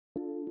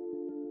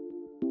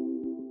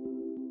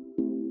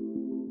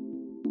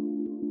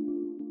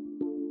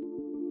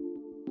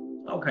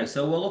Okay,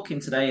 so we're looking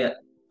today at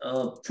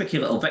a tricky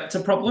little vector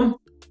problem.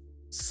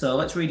 So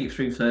let's read it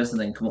through first and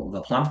then come up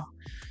with a plan.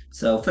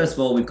 So first of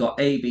all, we've got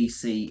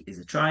ABC is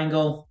a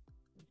triangle.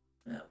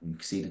 You can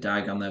see the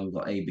diagram there. We've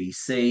got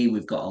ABC.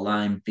 We've got a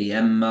line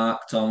BM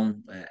marked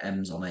on, where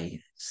M's on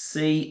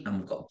AC, and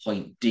we've got a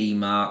point D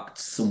marked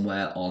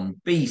somewhere on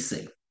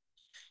BC.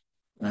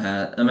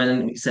 And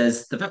then it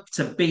says the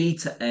vector B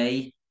to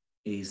A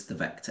is the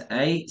vector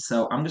A.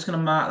 So I'm just going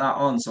to mark that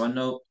on so I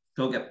know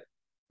don't get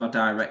my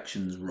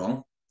directions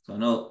wrong. So I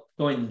know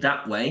going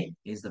that way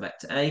is the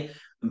vector A,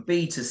 and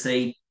B to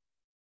C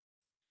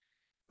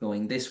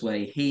going this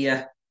way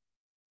here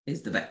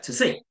is the vector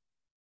C.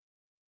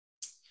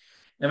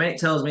 And then it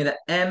tells me that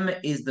M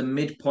is the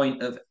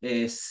midpoint of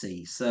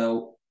AC.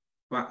 So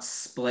that's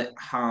split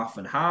half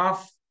and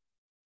half.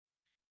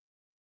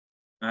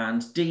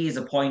 And D is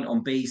a point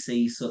on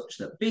BC such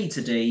that B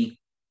to D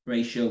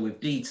ratio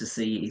with D to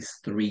C is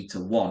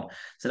 3:1.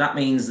 So that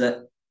means that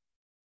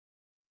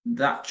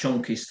that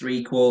chunk is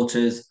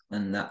 3/4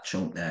 and that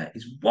chunk there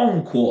is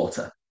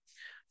 1/4.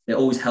 It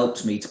always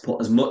helps me to put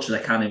as much as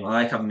I can in. I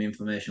like having the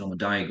information on the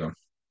diagram.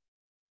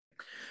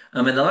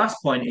 And then the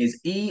last point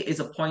is E is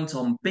a point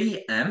on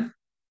BM,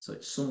 so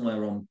it's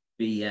somewhere on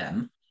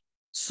BM,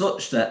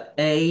 such that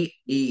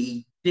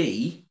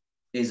AED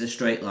is a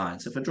straight line.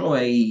 So if I draw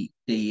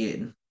AED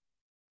in,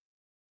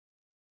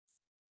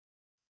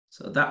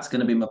 so that's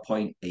going to be my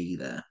point E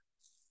there.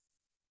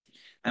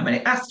 And then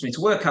it asks me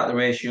to work out the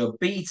ratio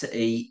B to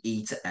E,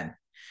 E to M.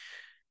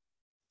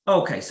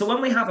 Okay, so when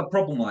we have a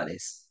problem like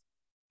this,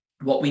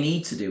 what we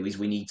need to do is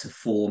we need to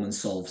form and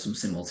solve some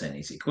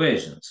simultaneous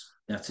equations.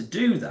 Now, to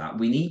do that,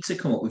 we need to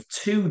come up with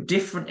two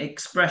different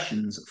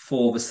expressions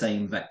for the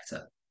same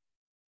vector.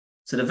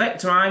 So the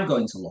vector I'm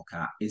going to look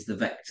at is the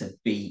vector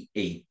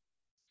BE.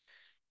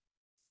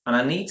 And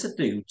I need to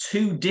do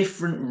two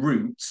different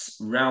routes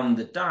around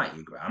the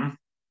diagram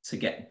to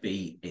get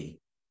BE.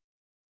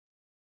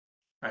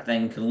 I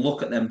then can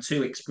look at them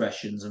two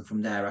expressions, and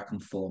from there I can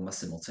form my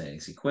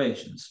simultaneous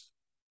equations.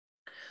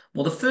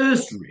 Well, the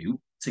first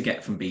route to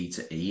get from B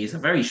to E is a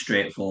very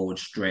straightforward,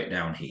 straight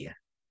down here.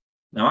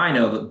 Now, I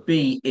know that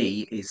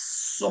BE is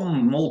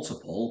some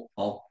multiple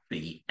of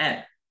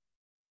BM.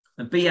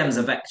 And BM is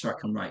a vector I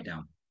can write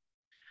down.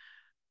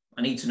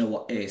 I need to know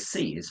what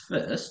AC is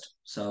first.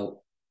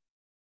 So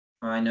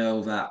I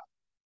know that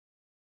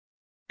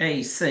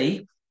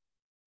AC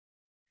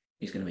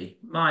is going to be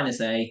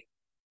minus A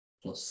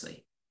plus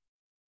C.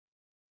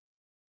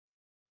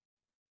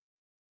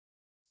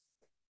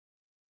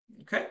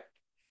 Okay.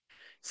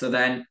 So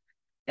then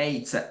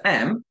A to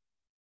M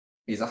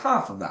is a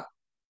half of that.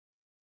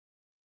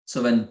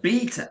 So then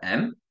B to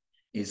M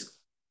is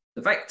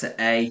the vector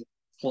A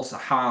plus a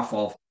half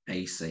of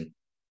AC.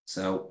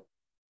 So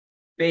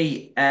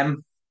BM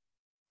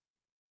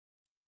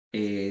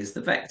is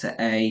the vector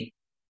A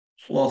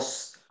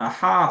plus a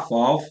half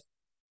of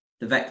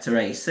the vector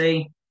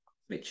AC,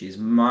 which is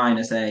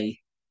minus A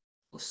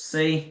plus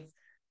C.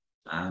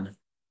 And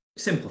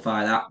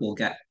simplify that, we'll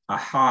get a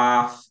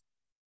half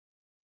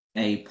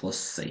A plus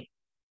C.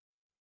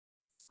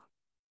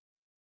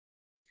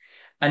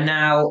 And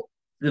now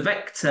the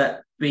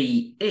vector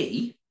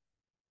BE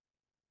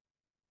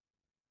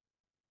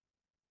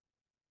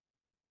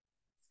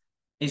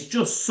is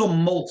just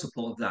some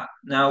multiple of that.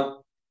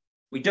 Now,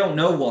 we don't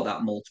know what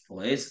that multiple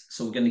is,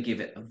 so we're going to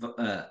give it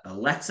a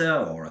letter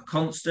or a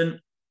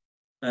constant.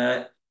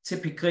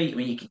 Typically, I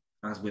mean, you can,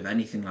 as with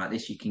anything like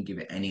this, you can give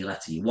it any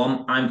letter you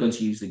want. I'm going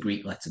to use the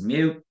Greek letter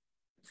mu.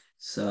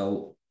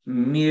 So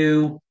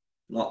mu,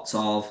 lots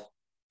of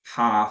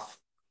half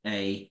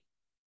A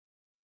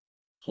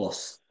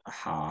plus a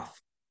half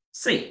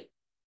C.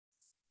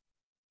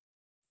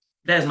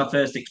 There's my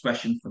first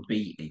expression for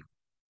BE.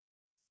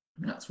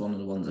 That's one of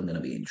the ones I'm going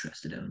to be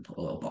interested in. Put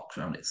a little box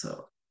around it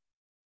so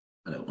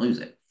I don't lose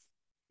it.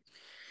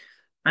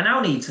 I now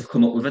need to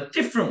come up with a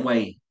different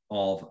way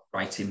of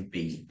writing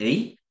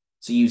BE.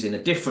 So using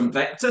a different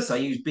vector, so I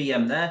use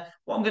BM there.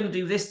 What I'm going to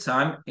do this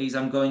time is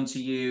I'm going to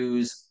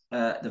use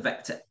the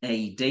vector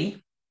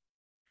AD.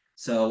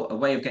 So a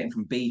way of getting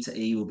from B to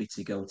E will be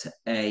to go to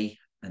A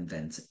and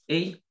then to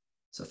E.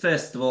 So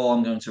first of all,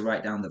 I'm going to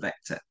write down the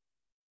vector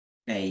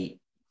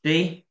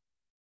AD.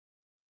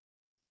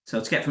 So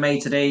to get from A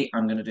to D,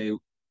 I'm going to do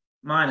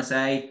minus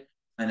A,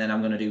 and then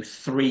I'm going to do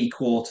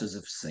 3/4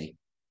 of C.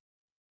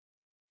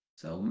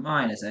 So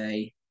minus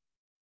A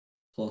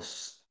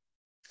plus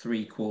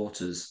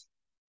 3/4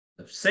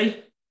 of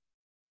C.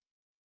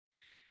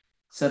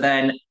 So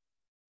then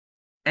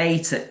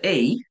A to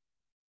E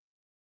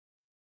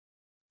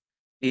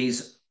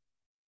is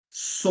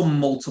some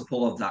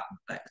multiple of that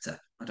vector.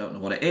 I don't know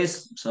what it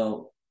is,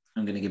 so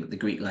I'm going to give it the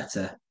Greek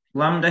letter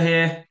lambda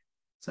here.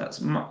 So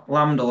that's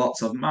lambda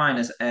lots of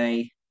minus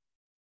A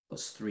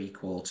plus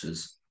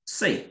 3/4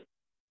 C.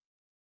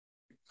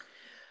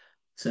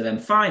 So then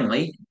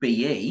finally,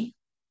 BE,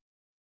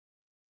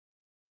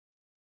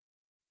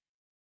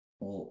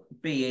 well,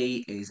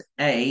 BE is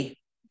A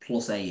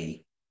plus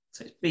AE.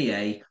 So it's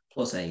BA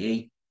plus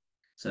AE.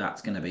 So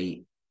that's going to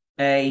be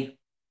A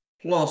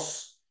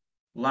plus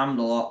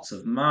lambda lots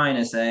of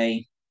minus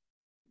a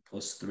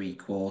plus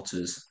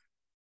 3/4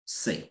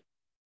 c.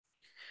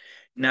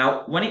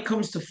 Now, when it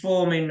comes to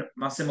forming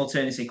my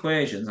simultaneous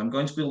equations, I'm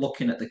going to be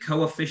looking at the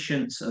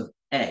coefficients of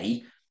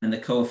a and the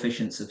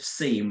coefficients of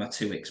c in my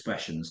two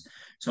expressions.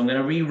 So I'm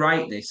going to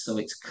rewrite this so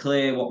it's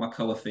clear what my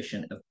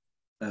coefficient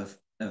of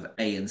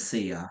a and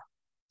c are.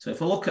 So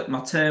if I look at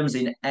my terms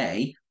in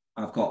a,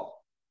 I've got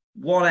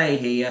 1a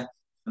here,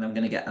 and I'm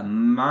going to get a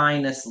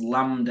minus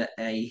lambda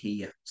a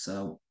here.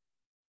 So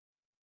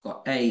I've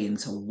got a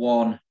into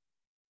 1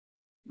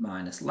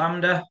 minus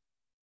lambda.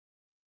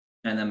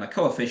 And then my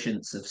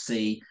coefficients of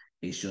c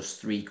is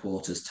just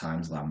 3/4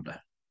 times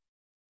lambda.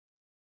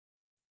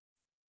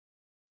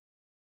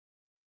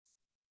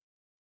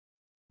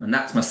 And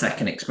that's my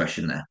second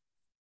expression there.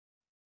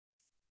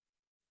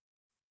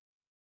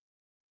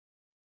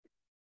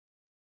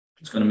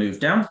 Just going to move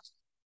down.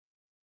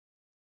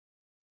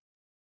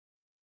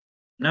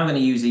 Now I'm going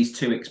to use these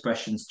two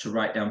expressions to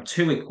write down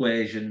two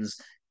equations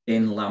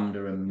in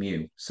lambda and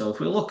mu. So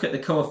if we look at the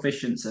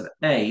coefficients of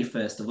a,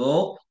 first of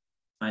all,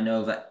 I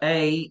know that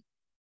a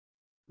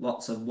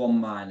lots of 1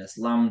 minus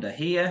lambda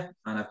here,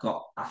 and I've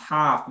got a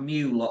half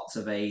mu lots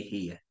of a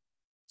here.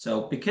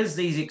 So because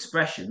these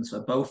expressions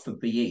are both for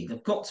BE,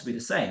 they've got to be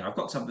the same. I've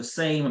got to have the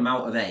same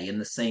amount of A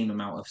and the same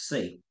amount of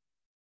C.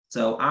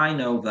 So I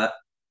know that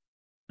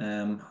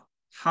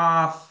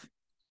half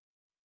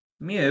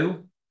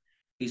mu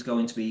is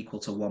going to be equal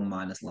to 1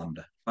 minus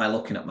lambda by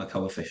looking at my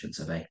coefficients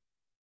of A.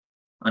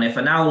 And if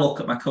I now look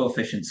at my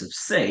coefficients of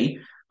C,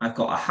 I've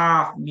got a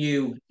half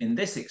mu in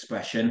this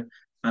expression,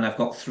 and I've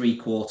got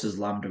 3/4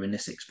 lambda in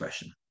this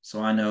expression.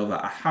 So I know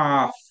that a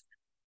half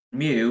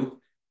mu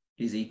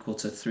is equal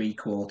to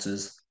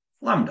 3/4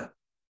 lambda.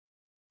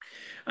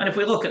 And if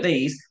we look at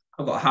these,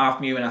 I've got a half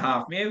mu and a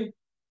half mu,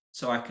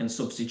 so I can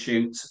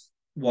substitute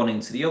one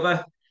into the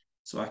other.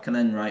 So I can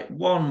then write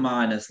 1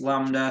 minus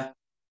lambda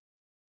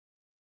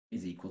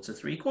is equal to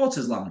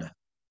 3/4 lambda.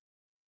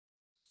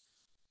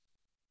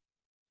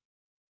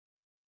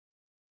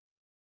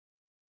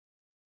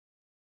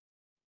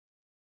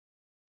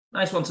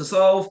 Nice one to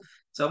solve.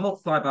 So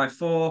multiply by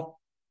 4.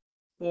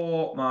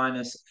 4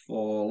 minus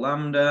 4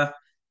 lambda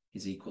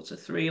is equal to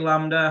 3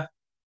 lambda.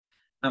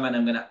 And then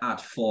I'm going to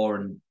add 4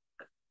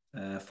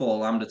 and 4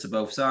 lambda to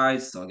both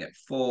sides. So I get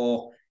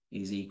 4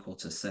 is equal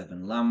to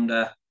 7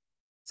 lambda.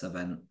 So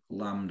then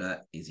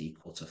lambda is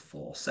equal to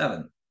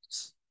 4/7.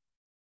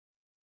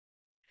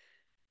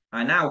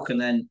 I now can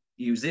then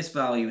use this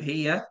value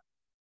here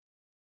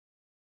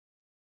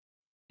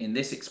in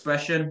this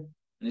expression,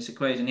 in this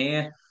equation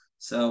here.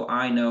 So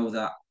I know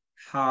that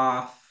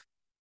half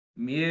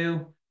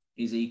mu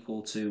is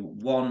equal to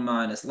 1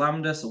 minus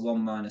lambda, so 1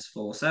 minus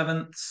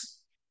 4/7,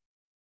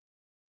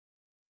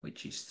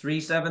 which is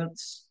 3/7.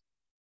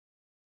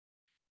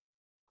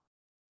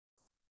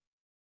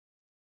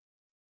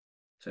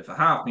 So if a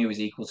half mu is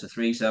equal to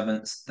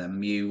 3/7, then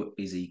mu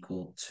is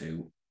equal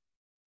to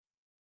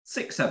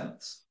 6/7.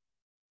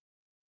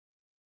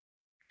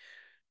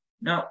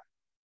 Now,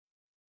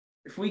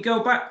 if we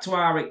go back to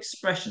our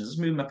expressions, let's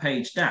move my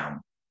page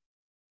down.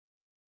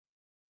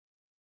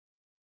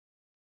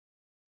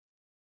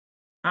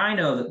 I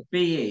know that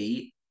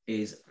BE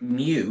is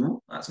mu,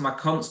 that's my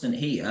constant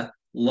here,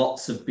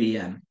 lots of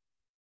BM.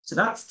 So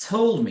that's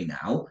told me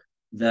now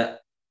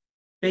that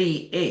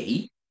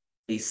BE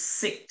is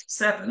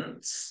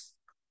 6/7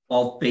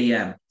 of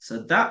BM.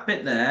 So that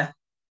bit there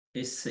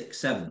is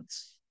 6/7.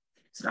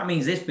 So that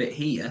means this bit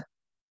here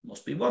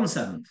must be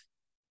 1/7.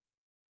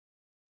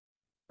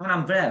 And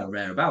I'm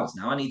thereabouts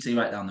now. I need to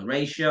write down the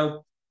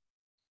ratio.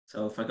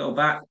 So if I go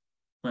back,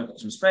 I've got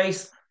some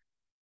space.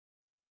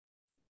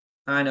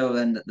 I know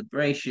then that the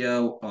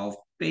ratio of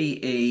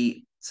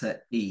BE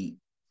to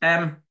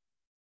EM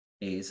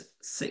is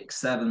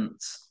 6/7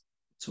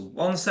 to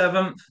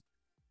 1/7.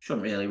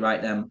 Shouldn't really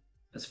write them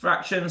as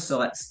fractions, so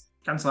let's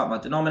cancel out my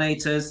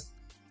denominators.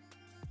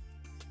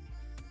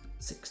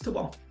 6 to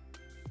 1.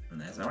 And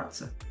there's our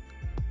answer.